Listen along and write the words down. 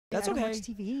That's I don't okay. watch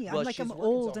TV. Well, I'm like, she's I'm working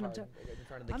old so and hard in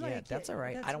front of the I'm kid. like, That's all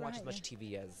right. that's I don't watch right, as much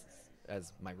TV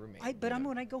as my roommate. But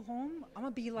when I go home, I'm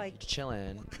gonna be like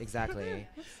chilling, exactly.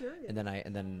 I'm serious. And then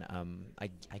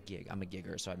I gig. I'm a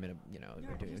gigger, so I'm in a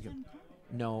doing.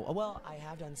 No, well, I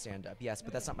have done stand-up, yes,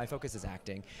 but that's not my focus is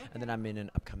acting. And then I'm in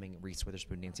an upcoming Reese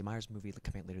Witherspooon, Nancy Meyers movie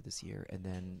coming out later this year, and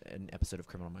then an episode of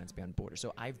Criminal Minds Beyond Borders.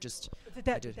 So I've just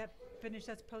that finished.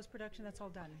 That's post-production. That's all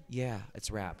done. Yeah, it's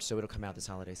wrapped, so it'll come out this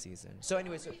holiday season. So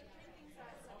anyway, so. Okay.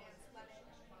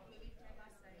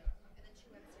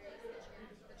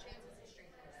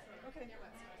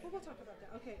 Well, we'll talk about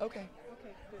that. Okay. Okay.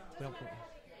 Okay. Good.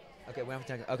 Okay, we don't have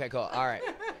to talk. Okay, cool. All right.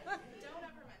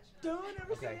 Don't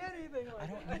ever say anything. Like I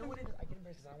don't. You know what it is? I get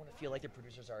embarrassed because I don't want to feel like the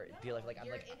producers feel like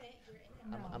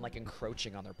I'm like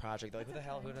encroaching on their project. They're like, who the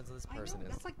hell? Who knows who this person is?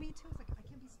 That's like me too. It's like I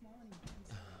can't be small anymore.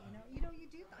 You know, you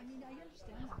do. I mean, I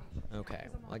understand that. Okay,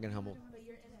 I can humble. But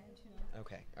you're in it too.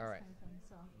 Okay, all right.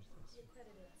 So. You're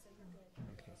credited, so you're good.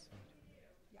 Okay, so.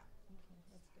 Yeah. Okay,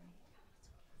 that's good.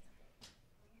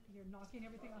 You're knocking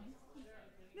everything on.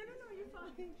 No, you're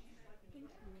fine. Thank you.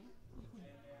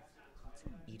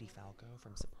 Edie Falco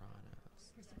from Sepranos.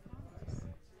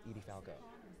 Edie Falco.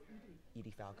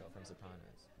 Edie Falco from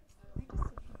Sopranos. I just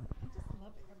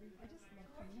love coming here.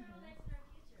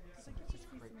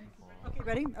 Okay,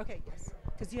 ready? Okay, yes.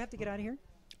 Because you have to get out of here.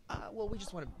 Well, we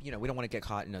just want to, we don't want to get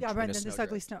caught in a right. in a Then this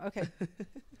ugly snow. Okay.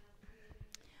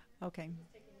 Okay.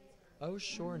 Oh,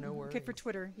 sure, no worries. Okay for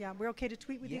Twitter. Yeah, we're okay to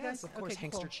tweet with you guys. Yes, of course. Okay,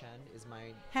 Hankster cool. Chen is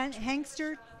my.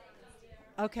 Hankster.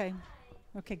 Okay.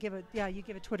 Okay, give it. Yeah, you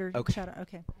give a Twitter shout out.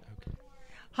 Okay. Okay.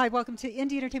 Hi, welcome to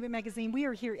Indie Entertainment Magazine. We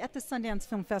are here at the Sundance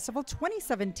Film Festival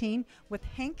 2017 with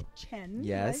Hank Chen.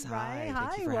 Yes, right? hi.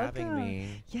 Thank you for having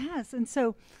me. Yes, and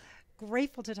so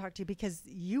grateful to talk to you because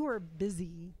you are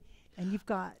busy and you've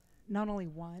got not only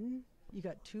one, you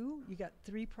got two, you got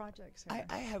three projects.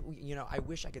 I have, I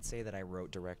wish I could say that I wrote,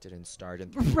 directed, and starred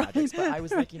in 3 projects, but I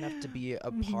was lucky enough to be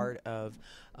a part of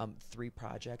 3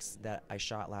 projects that I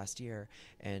shot last year,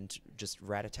 and just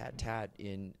rat-a-tat-tat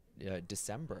in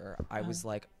December, I was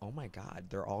like, oh my God,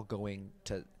 they're all going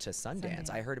to Sundance.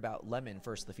 I heard about Lemon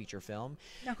first, the feature film.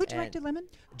 Now, who directed Lemon?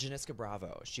 Jacza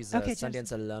Bravo. She's a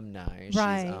Sundance alumni.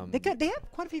 Right. They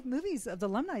have quite a few movies of the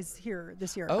alumni here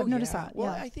this year. I've noticed that. Well,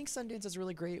 I think Sundance is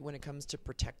really great when it comes to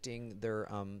protecting their,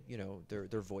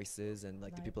 their voices and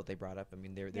like the people that they brought up. I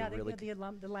mean, they're really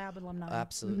the lab alumni.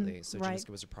 Absolutely. So Jacza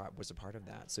was a part of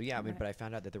that. So yeah, I mean, but I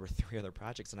found out that there were 3 other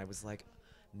projects, and I was like,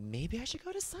 maybe I should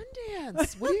go to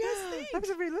Sundance. What do you guys think? That was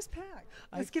a very let's pack.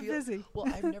 Let's get busy. Well,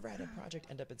 I've never had a project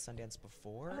end up at Sundance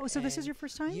before. Oh, so this is your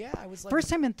first time? Yeah, I was like first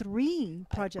time in 3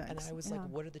 projects. And I was like,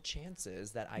 what are the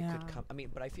chances that I could come? I mean,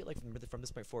 but I feel like from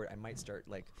this point forward, I might start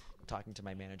like talking to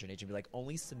my manager and agent and be like,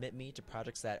 only submit me to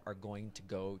projects that are going to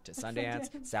go to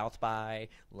Sundance, South by,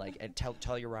 like, and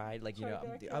Telluride, like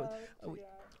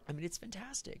I mean, it's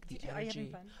fantastic. The energy. Are you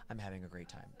having fun? I'm having a great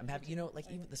time. I'm having,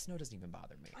 even the snow doesn't even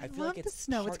bother me. I feel love like the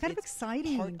snow. It's kind of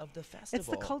exciting. Part of the festival. It's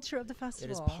the culture of the festival.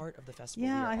 It is part of the festival.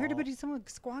 Yeah, I heard someone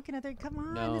squawking out there. Come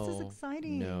on, this is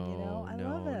exciting. I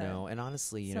love it. No. And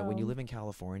honestly, when you live in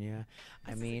California,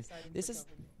 I mean, this is.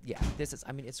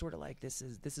 I mean, it's sort of like this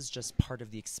is just part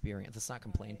of the experience. Let's not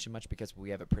complain too much because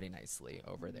we have it pretty nicely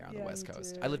over there on the West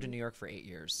Coast. I lived in New York for 8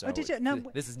 years, so did you? No,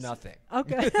 this is nothing.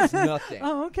 Okay. This is nothing.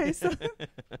 Oh, okay.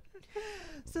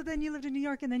 So then you lived in New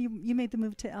York, and then you made the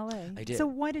move to LA. I did. So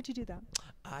why did you do that?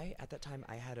 At that time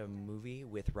I had a movie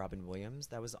with Robin Williams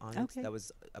that was on it, that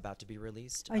was about to be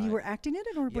released. You were acting in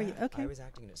it, or were you? Okay. I was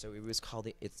acting in it. So it was called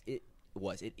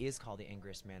it is called The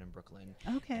Angriest Man in Brooklyn.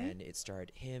 Okay. And it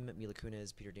starred him, Mila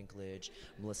Kunis, Peter Dinklage,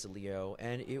 Melissa Leo,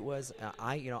 and it was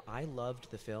I loved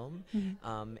the film,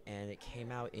 and it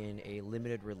came out in a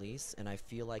limited release, and I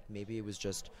feel like maybe it was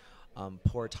just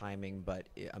poor timing, but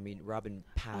Robin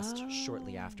passed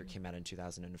shortly after it came out in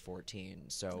 2014.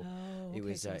 So it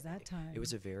was that time. It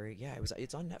was a very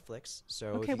it's on Netflix. So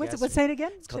okay, say it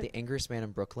again. It's called The Angriest Man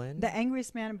in Brooklyn. The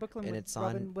Angriest Man in Brooklyn, and it's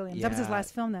Robin Williams. Yeah. That was his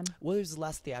last film then. Well, it was his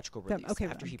last theatrical release.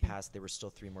 After he passed, there were still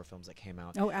 3 more films that came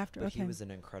out. Oh, after. But he was an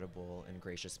incredible and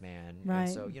gracious man. Right. And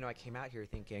so I came out here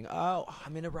thinking, oh,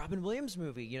 I'm in a Robin Williams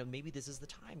movie. Maybe this is the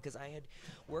time, because I had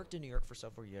worked in New York for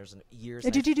several years and years.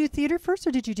 Did you do theater first,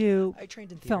 or did you do through I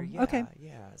trained in theater. film. Yeah, Okay.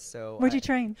 yeah. So Where'd you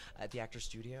train? At the Actors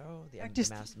Studio, the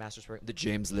Actors master's program, the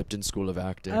James Lipton School of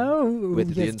Acting. Oh,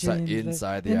 with the yes, inside James,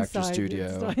 the Actors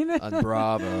Studio on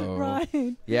Bravo.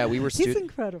 Right. Yeah, we were. He's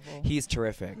incredible. He's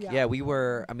terrific. Yeah. Yeah, we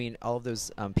were. I mean, all of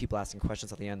those people asking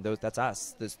questions at the end. That's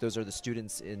us. Those are the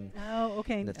students in. Oh,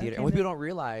 okay. In the theater. Okay, and what people don't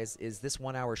realize is this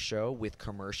 1 hour show with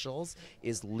commercials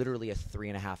is literally a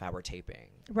 3.5 hour taping.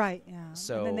 Right. Yeah.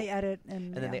 So and then they edit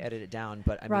and then they edit it down.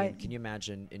 But I mean, can you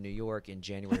imagine in New York in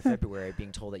January, February,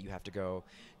 being told that you have to go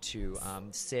to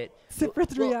sit for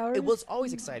 3 hours? It was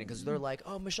always exciting because they're like,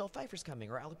 "Oh, Michelle Pfeiffer's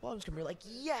coming or Alec Baldwin's coming." You're like,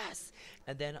 "Yes!"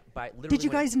 And then by literally, did you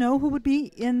guys know who would be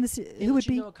in this? Who would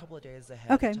be? Know a couple of days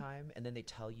ahead of time, and then they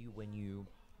tell you when you.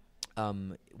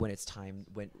 When it's time,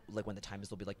 when the time is,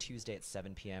 they'll be like Tuesday at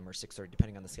 7 p.m. or 6:30,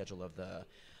 depending on the schedule of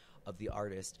the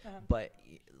artist. But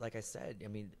like I said, I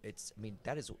mean,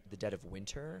 that is the dead of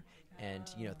winter, and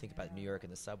think about New York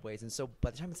and the subways, and so by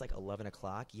the time it's like 11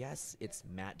 o'clock, yes, it's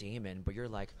Matt Damon, but you're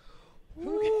like,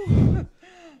 ooh.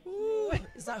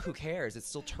 It's not who cares. It's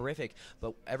still terrific,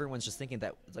 but everyone's just thinking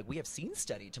that like we have scene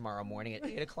study tomorrow morning at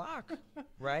 8 o'clock,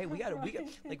 right? We got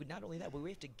like not only that, but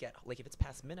we have to get like if it's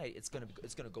past midnight, it's gonna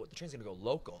go. The train's gonna go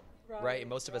local, right? And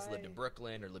most of us lived in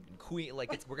Brooklyn or lived in Queens.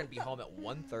 Like we're gonna be home at 1:30.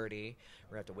 We're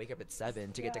gonna have to wake up at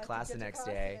 7 to get to class the next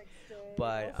day.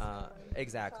 But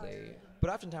exactly. But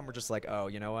oftentimes we're just like, oh,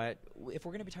 you know what? If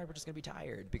we're gonna be tired, we're just gonna be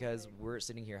tired because we're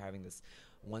sitting here having this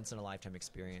once in a lifetime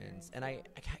experience. And I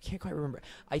can't quite remember.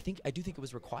 I do think it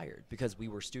was required because we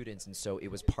were students, and so it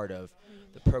was part of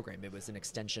the program. It was an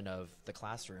extension of the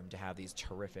classroom to have these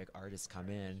terrific artists come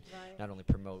in, not only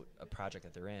promote a project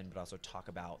that they're in, but also talk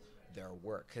about their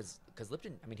work. Because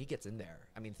Lipton, I mean, he gets in there.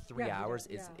 I mean, 3 hours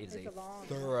is a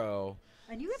thorough.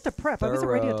 And you have to prep. I was a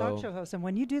radio talk show host, and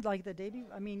when you do like the debut,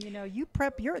 I mean, you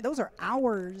prep. Those are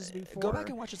hours before. Go back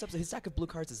and watch this episode. His stack of blue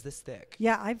cards is this thick.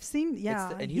 Yeah, I've seen.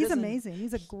 Yeah, and he's amazing.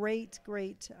 He's a great.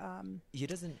 He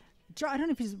doesn't. I don't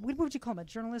know if he's. What would you call him? A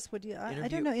journalist? Would you? I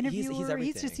don't know. Interviewer. He's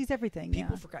everything. He's everything.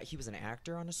 People forgot he was an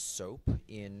actor on a soap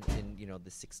in the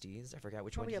 60s. I forgot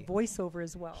which Probably one. Probably a voiceover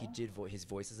as well. He did. His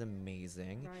voice is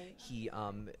amazing. Right. He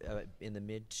in the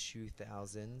mid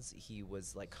 2000s, he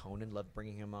was like Conan loved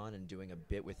bringing him on and doing a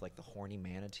bit with like the horny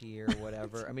manatee or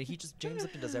whatever. I mean, James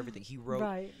Lipton does everything. He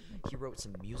wrote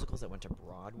some musicals that went to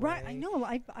Broadway. Right. I know.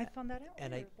 I found that out.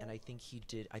 And I think he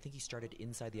did. I think he started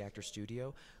inside the Actors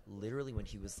Studio literally when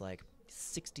he was like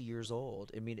 60 years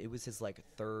old. I mean, it was his like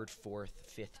third, fourth,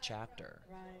 fifth chapter,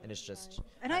 and it's just.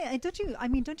 And don't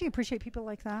you appreciate people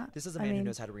like that? This is a man who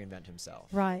knows how to reinvent himself.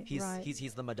 Right.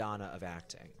 He's the Madonna of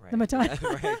acting. Right. The Madonna.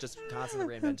 Right. Just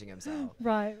constantly reinventing himself.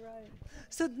 Right.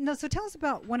 So tell us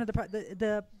about one of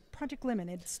the Project Lemon.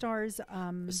 It stars.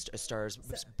 Stars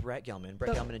Brett Gelman.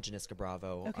 Brett Gelman and Jacza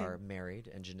Bravo are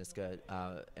married, and Jacza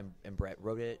and Brett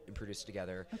wrote it and produced it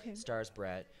together. Okay. Stars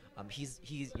Brett.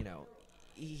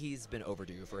 He's been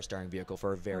overdue for a starring vehicle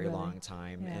for a very long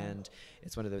time, and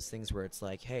it's one of those things where it's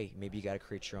like, hey, maybe you got to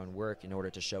create your own work in order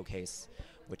to showcase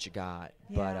what you got.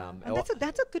 Yeah. But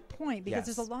that's a good point because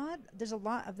there's a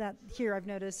lot of that here. I've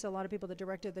noticed a lot of people that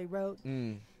directed, they wrote.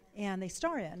 And they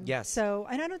star in. Yes. So,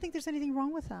 and I don't think there's anything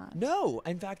wrong with that. No,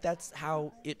 in fact, that's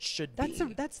how it should be.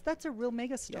 That's a real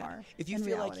mega star. Yeah. If you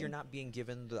feel like you're not being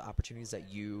given the opportunities that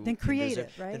you then create it,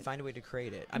 right? Then find a way to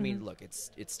create it. I mean, look,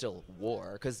 it's still war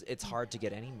because it's hard to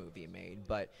get any movie made,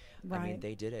 but I mean,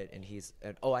 they did it, and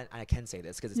I can say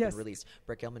this because it's been released.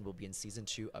 Brett Gelman will be in season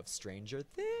 2 of Stranger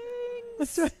Things.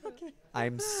 Okay.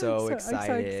 I'm so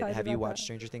excited. Have you watched that.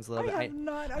 Stranger Things a little bit? I have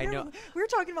not. I know. We were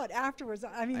talking about afterwards.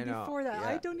 I mean, before that,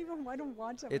 I don't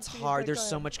watch it. It's hard. There's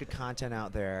so much good content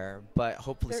out there, but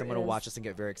hopefully someone will watch this and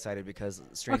get very excited because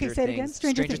Stranger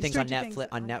Things on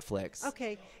Netflix.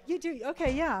 Okay, you do.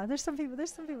 Okay, yeah. There's some people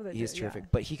that he's terrific,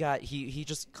 but he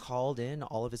just called in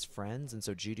all of his friends, and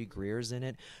so Judy Greer's in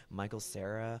it, Michael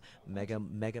Cera,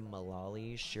 Megan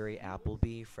Mullally, Shiri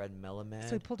Appleby, Fred Melamed.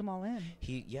 So he pulled them all in.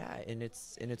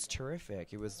 And it's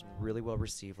terrific. It was really well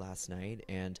received last night,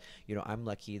 and I'm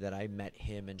lucky that I met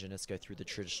him and Janiska through the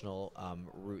traditional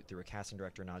route through a casting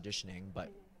director and auditioning,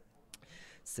 but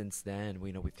since then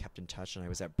we've kept in touch, and I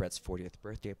was at Brett's 40th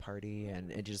birthday party,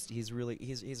 and he's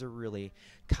a really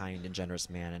kind and generous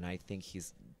man, and I think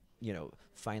he's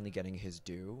finally getting his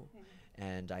due.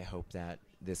 And I hope that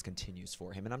this continues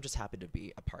for him, and I'm just happy to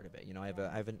be a part of it. I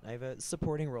have a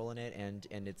supporting role in it, and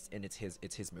it's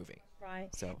his movie. Right.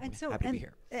 So I'm happy to be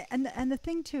here. And the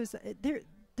thing too is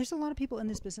there's a lot of people in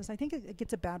this business. I think it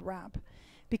gets a bad rap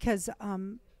because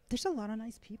there's a lot of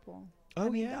nice people.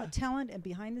 Talent and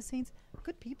behind the scenes,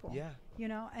 good people. Yeah.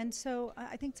 And so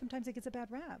I think sometimes it gets a bad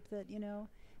rap that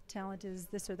talent is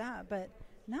this or that, but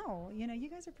No, you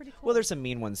guys are pretty cool. Well, there's some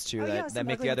mean ones too that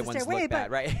make the other ones look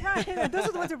bad, right? Right. Those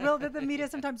are the ones that the media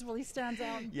sometimes really stands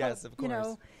out. Yes, of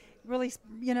course. Really,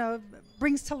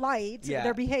 brings to light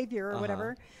their behavior or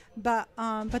whatever. But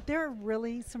they're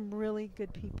really some really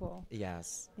good people.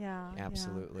 Yes. Yeah.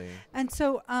 Absolutely. Yeah. And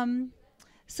so,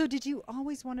 so did you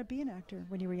always want to be an actor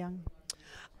when you were young?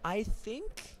 I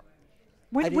think.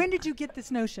 When did you get this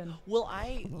notion? Well,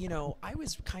 I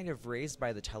was kind of raised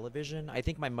by the television. I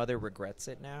think my mother regrets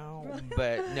it now,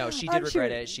 but no, she did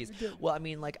regret it. Well, I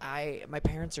mean, like my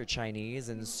parents are Chinese,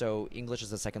 and so English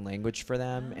is a second language for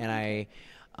them. And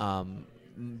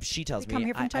she tells me, come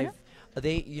here from China?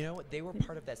 They were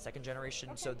part of that second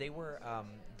generation. Okay. So they were,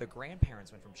 the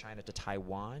grandparents went from China to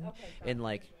Taiwan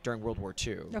during World War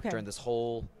II, during this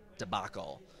whole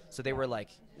debacle. So they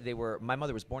were my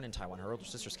mother was born in Taiwan. Her older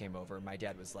sisters came over. My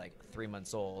dad was like 3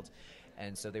 months old.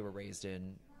 And so they were raised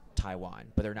in Taiwan,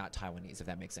 but they're not Taiwanese, if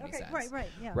that makes any sense. Right,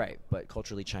 yeah. Right, but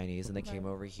culturally Chinese. And they came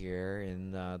over here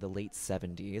in the late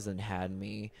 70s and had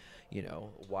me, a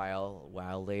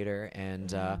while later.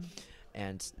 And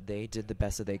they did the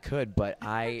best that they could. But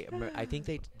I think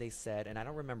they said, and I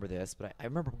don't remember this, but I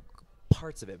remember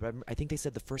parts of it, but I think they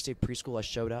said the first day of preschool I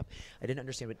showed up, I didn't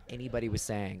understand what anybody was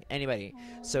saying.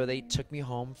 So they took me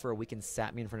home for a week and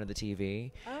sat me in front of the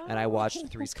TV, and I watched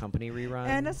Three's Company reruns.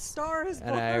 And A Star Is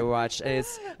Born. And I watched.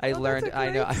 I learned.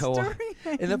 That's a great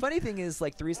story. And the funny thing is,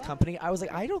 like Three's Company, I was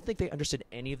like, I don't think they understood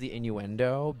any of the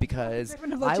innuendo because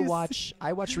I watch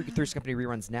Three's Company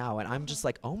reruns now, and I'm just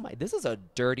like, oh my, this is a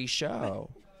dirty show.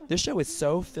 This show is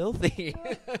so filthy.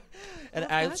 And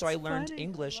I learned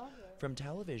English from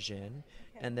television,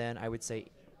 and then I would say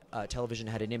television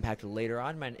had an impact later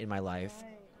on in my life,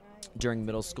 during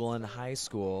middle school and high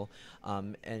school,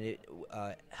 and it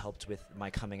helped with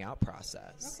my coming out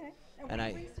process. Okay. And were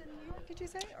you raised in New York, did you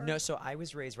say? Or? No, so I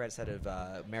was raised right outside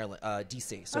of Maryland,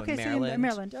 D.C. So okay, in Maryland. So in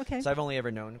Maryland, okay. So I've only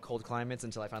ever known cold climates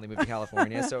until I finally moved to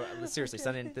California. So seriously,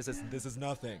 this is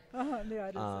nothing.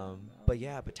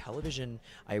 But television,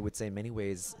 I would say in many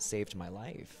ways saved my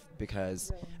life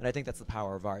because, and I think that's the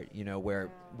power of art.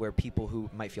 Where people who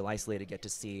might feel isolated get to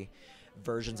see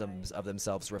versions of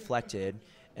themselves reflected,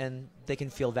 and they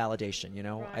can feel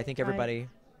validation. I think everybody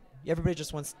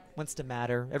just wants to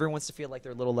matter. Everyone wants to feel like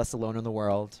they're a little less alone in the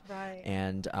world. Right.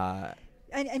 And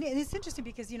it's interesting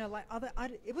because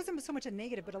it wasn't so much a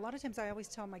negative, but a lot of times I always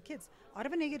tell my kids, out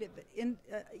of a negative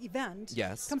event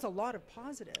comes a lot of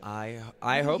positive.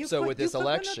 I hope so with this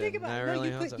election. I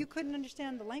really hope so. You couldn't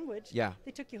understand the language. Yeah.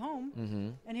 They took you home,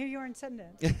 and here you are in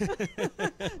Sundance.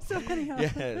 So anyhow.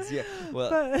 Yes. Yeah.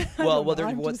 Well,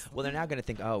 they're now going to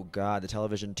think, oh God, the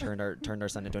television turned our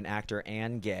son into an actor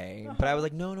and gay. But I was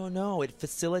like, no, it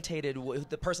facilitated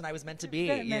the person I was meant to be.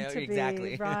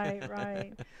 Exactly.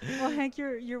 Right. Well, Hank,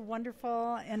 you're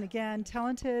wonderful, and again,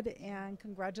 talented, and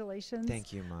congratulations.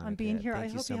 Thank you, Monica. On being here. I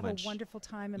hope you have a wonderful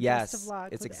time, and best of luck.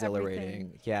 It's exhilarating.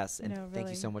 Everything. Yes, and thank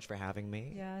you so much for having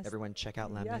me. Yes. Everyone, check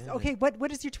out Lemon. Yes. Okay,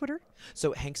 what is your Twitter?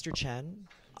 So Hankster Chen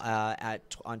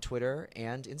on Twitter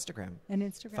and Instagram.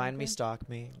 Find me, stalk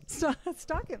me.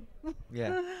 Stalk him.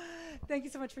 Yeah. Thank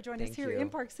you so much for joining us here in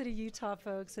Park City, Utah,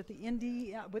 folks, at the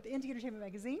Indie with Indie Entertainment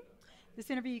Magazine. This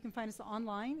interview, you can find us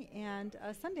online and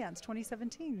Sundance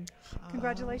 2017.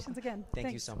 Congratulations again.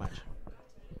 Thank you so much.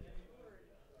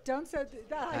 Don't set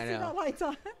I see the lights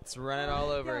on. It's running all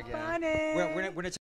over again. Funny. We're gonna